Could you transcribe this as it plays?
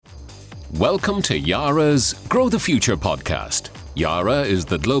Welcome to Yara's Grow the Future podcast. Yara is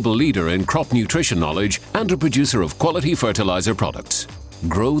the global leader in crop nutrition knowledge and a producer of quality fertilizer products.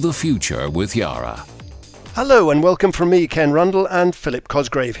 Grow the future with Yara. Hello and welcome from me, Ken Rundle, and Philip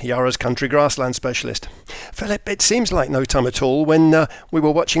Cosgrave, Yara's country grassland specialist. Philip, it seems like no time at all when we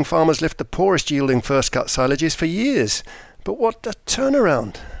were watching farmers lift the poorest yielding first cut silages for years. But what a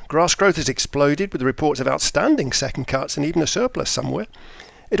turnaround. Grass growth has exploded with reports of outstanding second cuts and even a surplus somewhere.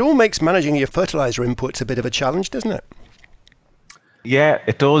 It all makes managing your fertilizer inputs a bit of a challenge, doesn't it? Yeah,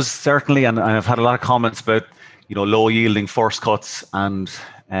 it does, certainly. And I've had a lot of comments about, low yielding first cuts and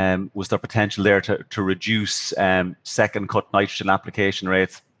was there potential there to reduce second cut nitrogen application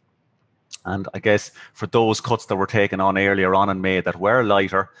rates. And I guess for those cuts that were taken on earlier on in May that were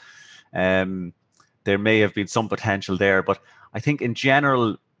lighter, there may have been some potential there. But I think in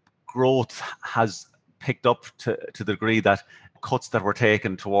general, growth has picked up to the degree that cuts that were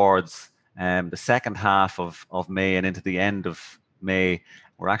taken towards the second half of May and into the end of May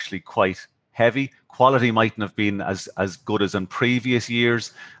were actually quite heavy. Quality mightn't have been as good as in previous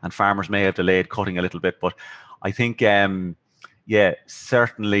years, and farmers may have delayed cutting a little bit. But I think,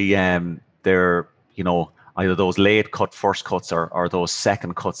 certainly they're, either those late cut first cuts or those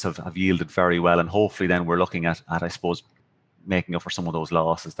second cuts have yielded very well. And hopefully then we're looking at, I suppose, making up for some of those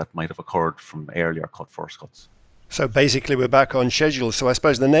losses that might have occurred from earlier cut first cuts. So basically we're back on schedule. So I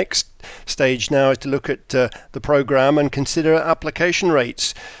suppose the next stage now is to look at the programme and consider application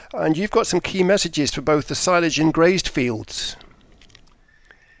rates. And you've got some key messages for both the silage and grazed fields.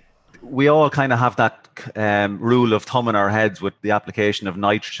 We all kind of have that rule of thumb in our heads with the application of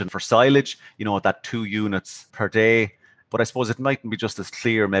nitrogen for silage, at that 2 units per day. But I suppose it mightn't be just as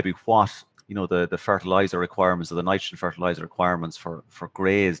clear maybe what, the fertiliser requirements or the nitrogen fertiliser requirements for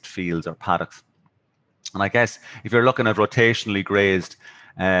grazed fields or paddocks. And I guess if you're looking at rotationally grazed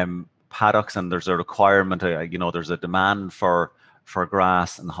paddocks and there's a requirement, there's a demand for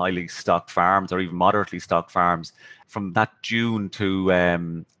grass and highly stocked farms or even moderately stocked farms from that June to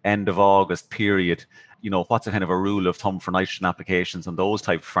end of August period, what's a kind of a rule of thumb for nitrogen applications on those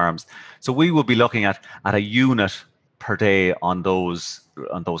type of farms. So we will be looking at a unit per day on those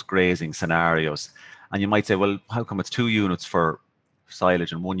grazing scenarios. And you might say, well, how come it's 2 units for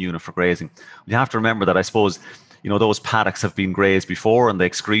silage and 1 unit for grazing? You have to remember that I suppose those paddocks have been grazed before, and the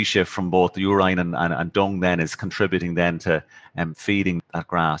excretia from both the urine and dung then is contributing then to feeding that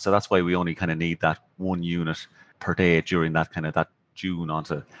grass. So that's why we only kind of need that 1 unit per day during that kind of that June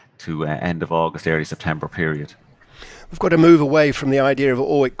onto end of August, early September period. We've got to move away from the idea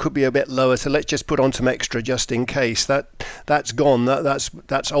of, it could be a bit lower, so let's just put on some extra just in case. That's gone.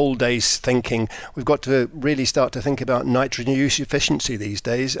 That's old days thinking. We've got to really start to think about nitrogen use efficiency these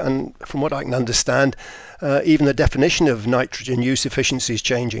days. And from what I can understand, even the definition of nitrogen use efficiency is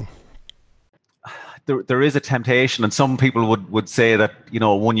changing. There is a temptation, and some people would say that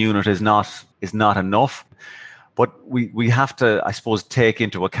 1 unit is not enough. But we have to, I suppose, take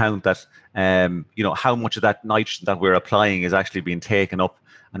into account that how much of that nitrogen that we're applying is actually being taken up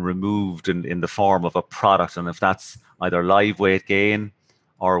and removed in the form of a product, and if that's either live weight gain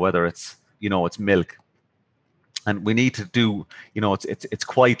or whether it's it's milk. And we need to do, it's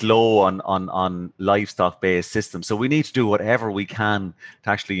quite low on livestock based systems, so we need to do whatever we can to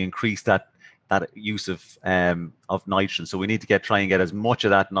actually increase that use of nitrogen. So we need to try and get as much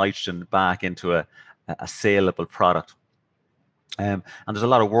of that nitrogen back into a saleable product. And there's a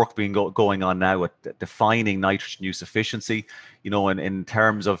lot of work going on now at defining nitrogen use efficiency, in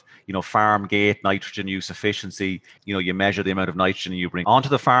terms of, farm gate nitrogen use efficiency. You measure the amount of nitrogen you bring onto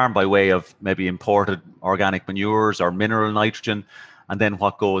the farm by way of maybe imported organic manures or mineral nitrogen, and then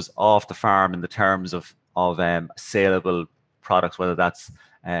what goes off the farm in the terms of saleable products, whether that's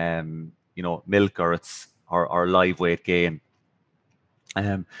milk or live weight gain.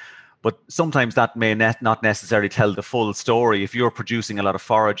 But sometimes that may not necessarily tell the full story. If you're producing a lot of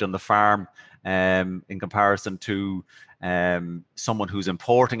forage on the farm, in comparison to someone who's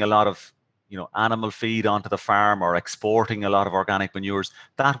importing a lot of animal feed onto the farm or exporting a lot of organic manures,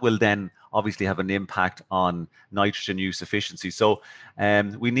 that will then obviously have an impact on nitrogen use efficiency. So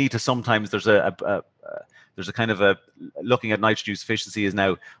we need to sometimes, there's a kind of looking at nitrogen use efficiency is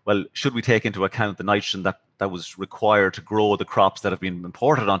now, well, should we take into account the nitrogen that was required to grow the crops that have been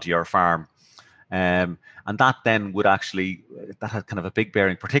imported onto your farm? And that then would actually, that has kind of a big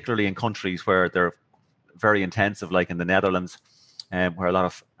bearing, particularly in countries where they're very intensive, like in the Netherlands, where a lot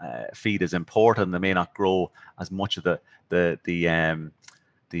of feed is imported and they may not grow as much of the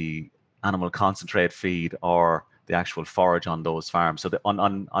animal concentrate feed or the actual forage on those farms. So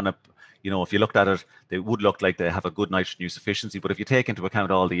on a if you looked at it, they would look like they have a good nitrogen use efficiency. But if you take into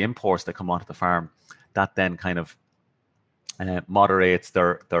account all the imports that come onto the farm, that then kind of moderates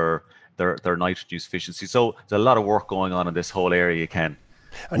their nitrogen use efficiency. So there's a lot of work going on in this whole area, Ken.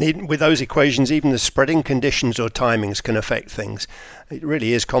 And even with those equations, even the spreading conditions or timings can affect things. It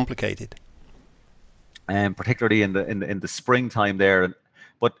really is complicated. Particularly in the springtime there.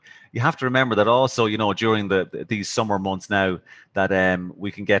 But you have to remember that also, during these summer months now, that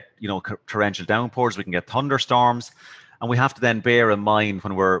we can get, torrential downpours, we can get thunderstorms, and we have to then bear in mind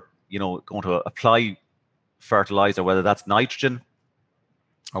when we're, going to apply fertilizer, whether that's nitrogen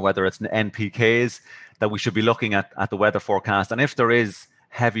or whether it's NPKs, that we should be looking at the weather forecast. And if there is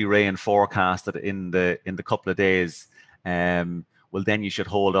heavy rain forecasted in the couple of days, well, then you should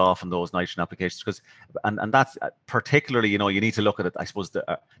hold off on those nitrogen applications, because and that's particularly, you need to look at it, I suppose,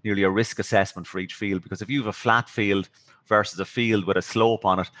 nearly a risk assessment for each field, because if you have a flat field versus a field with a slope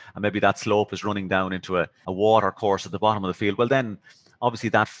on it, and maybe that slope is running down into a water course at the bottom of the field, well, then obviously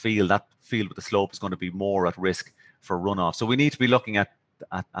that field with the slope is going to be more at risk for runoff. So we need to be looking at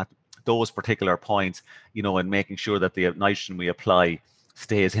those particular points, and making sure that the nitrogen we apply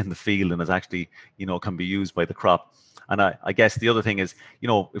stays in the field and is actually, can be used by the crop. And I guess the other thing is,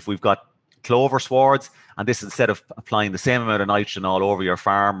 if we've got clover swards, and this, instead of applying the same amount of nitrogen all over your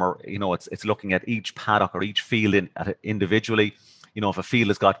farm, or, it's looking at each paddock or each field individually. If a field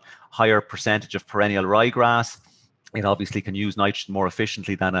has got higher percentage of perennial ryegrass, it obviously can use nitrogen more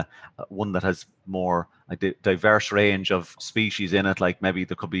efficiently than one that has more a diverse range of species in it, like maybe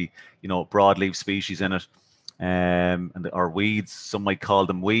there could be, broadleaf species in it, or weeds. Some might call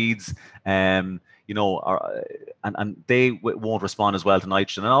them weeds. And they won't respond as well to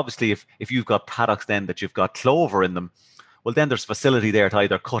nitrogen. And obviously, if you've got paddocks then that you've got clover in them, well, then there's facility there to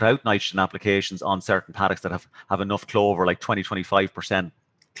either cut out nitrogen applications on certain paddocks that have enough clover, like 20-25%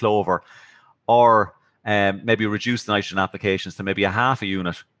 clover, or maybe reduce the nitrogen applications to maybe a half a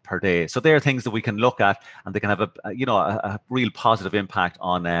unit per day. So there are things that we can look at, and they can have a real positive impact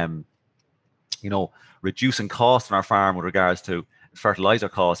on reducing costs on our farm with regards to fertilizer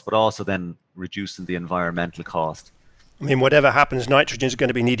costs, but also then reducing the environmental cost. I mean, whatever happens, nitrogen is going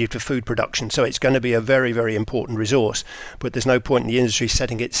to be needed for food production, so it's going to be a very, very important resource. But there's no point in the industry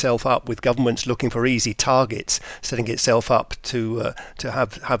setting itself up, with governments looking for easy targets, setting itself up to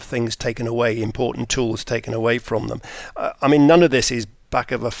have things taken away, important tools taken away from them. I mean, none of this is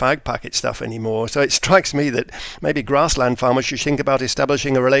back of a fag packet stuff anymore. So it strikes me that maybe grassland farmers should think about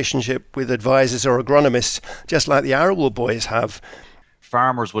establishing a relationship with advisors or agronomists, just like the arable boys have.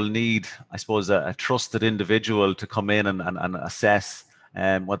 Farmers will need, I suppose, a trusted individual to come in and assess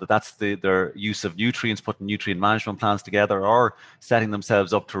whether that's their use of nutrients, putting nutrient management plans together, or setting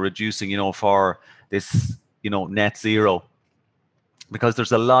themselves up to reducing, for this, net zero. Because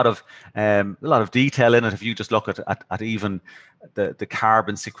there's a lot of detail in it. If you just look at even the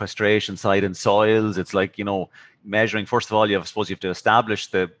carbon sequestration side in soils, it's like, measuring. First of all, you have to establish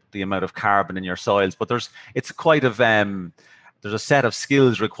the amount of carbon in your soils, but there's a set of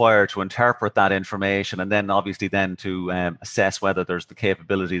skills required to interpret that information, and then obviously then to assess whether there's the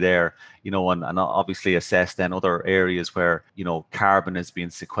capability there, and obviously assess then other areas where, carbon is being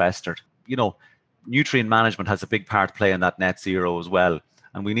sequestered. Nutrient management has a big part to play in that net zero as well.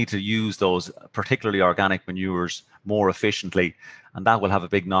 And we need to use those, particularly organic manures, more efficiently. And that will have a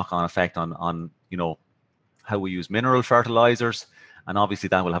big knock-on effect on how we use mineral fertilizers. And obviously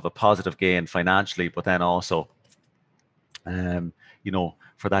that will have a positive gain financially, but then also,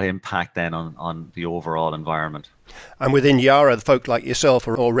 for that impact then on the overall environment. And within Yara, the folk like yourself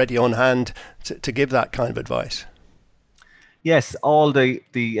are already on hand to give that kind of advice. Yes, all the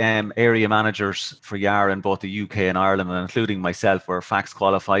area managers for Yara in both the UK and Ireland, and including myself, we're FACTS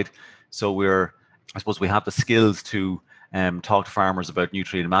qualified. So I suppose we have the skills to talk to farmers about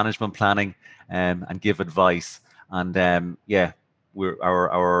nutrient management planning and give advice. And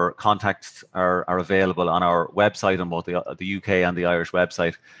our contacts are available on our website, on both the UK and the Irish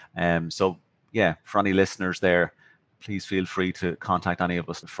website. For any listeners there, please feel free to contact any of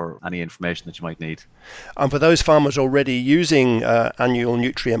us for any information that you might need. And for those farmers already using annual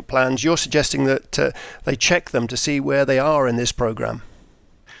nutrient plans, you're suggesting that they check them to see where they are in this program.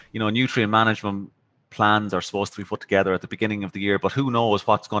 Nutrient management plans are supposed to be put together at the beginning of the year, but who knows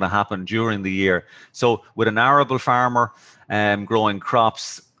what's going to happen during the year. So with an arable farmer growing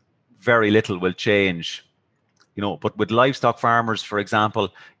crops, very little will change. But with livestock farmers, for example,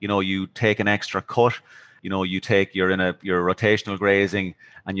 you take an extra cut. You're rotational grazing,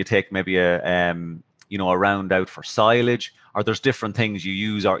 and you take maybe around out for silage, or there's different things you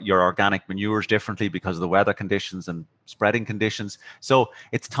use your organic manures differently because of the weather conditions and spreading conditions. So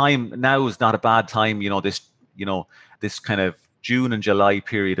it's time now is not a bad time. This kind of June and July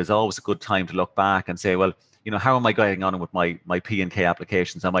period is always a good time to look back and say, well, how am I getting on with my P&K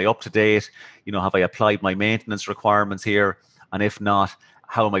applications? Am I up to date? Have I applied my maintenance requirements here? And if not,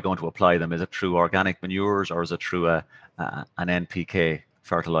 how am I going to apply them? Is it through organic manures or is it through an NPK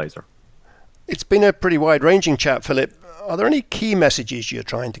fertilizer? It's been a pretty wide-ranging chat, Philip. Are there any key messages you're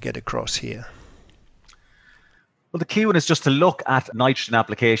trying to get across here? Well, the key one is just to look at nitrogen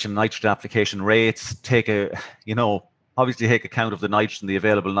application rates, obviously take account of the nitrogen, the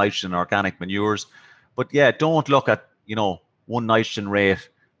available nitrogen, organic manures. But yeah, don't look at, one nitrogen rate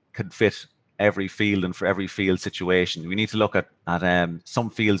could fit every field and for every field situation. We need to look at some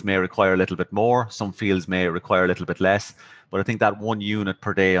fields may require a little bit more, some fields may require a little bit less. But I think that 1 unit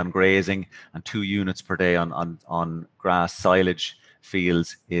per day on grazing and 2 units per day on grass silage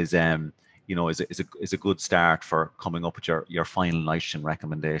fields is a good start for coming up with your final nitrogen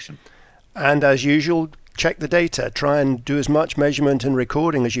recommendation. And as usual, check the data. Try and do as much measurement and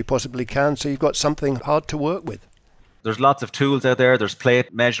recording as you possibly can, so you've got something hard to work with. There's lots of tools out there. There's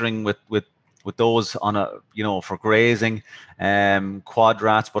plate measuring with those on for grazing,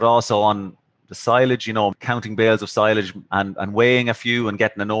 quadrats, but also on the silage, counting bales of silage and weighing a few and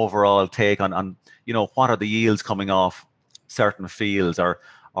getting an overall take on what are the yields coming off certain fields or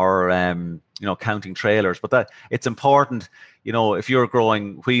counting trailers. But that it's important, if you're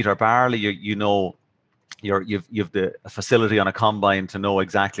growing wheat or barley, you've the facility on a combine to know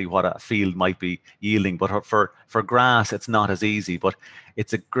exactly what a field might be yielding. But for grass, it's not as easy, but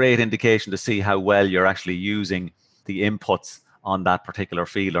it's a great indication to see how well you're actually using the inputs on that particular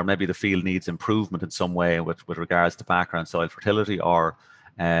field, or maybe the field needs improvement in some way with regards to background soil fertility or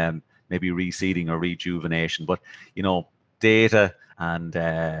maybe reseeding or rejuvenation. But data and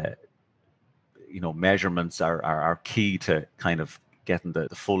measurements are key to kind of getting the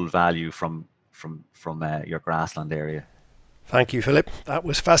full value from your grassland area. Thank you, Philip. That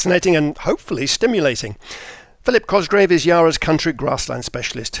was fascinating and hopefully stimulating. Philip Cosgrave is Yara's country grassland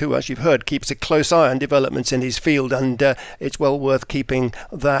specialist who, as you've heard, keeps a close eye on developments in his field, and it's well worth keeping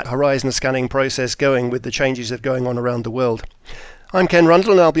that horizon scanning process going with the changes that are going on around the world. I'm Ken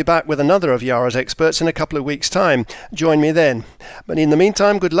Rundle, and I'll be back with another of Yara's experts in a couple of weeks' time. Join me then. But in the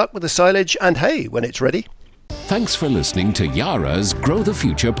meantime, good luck with the silage and hay when it's ready. Thanks for listening to Yara's Grow the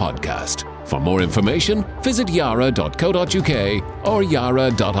Future podcast. For more information, visit yara.co.uk or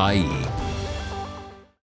yara.ie.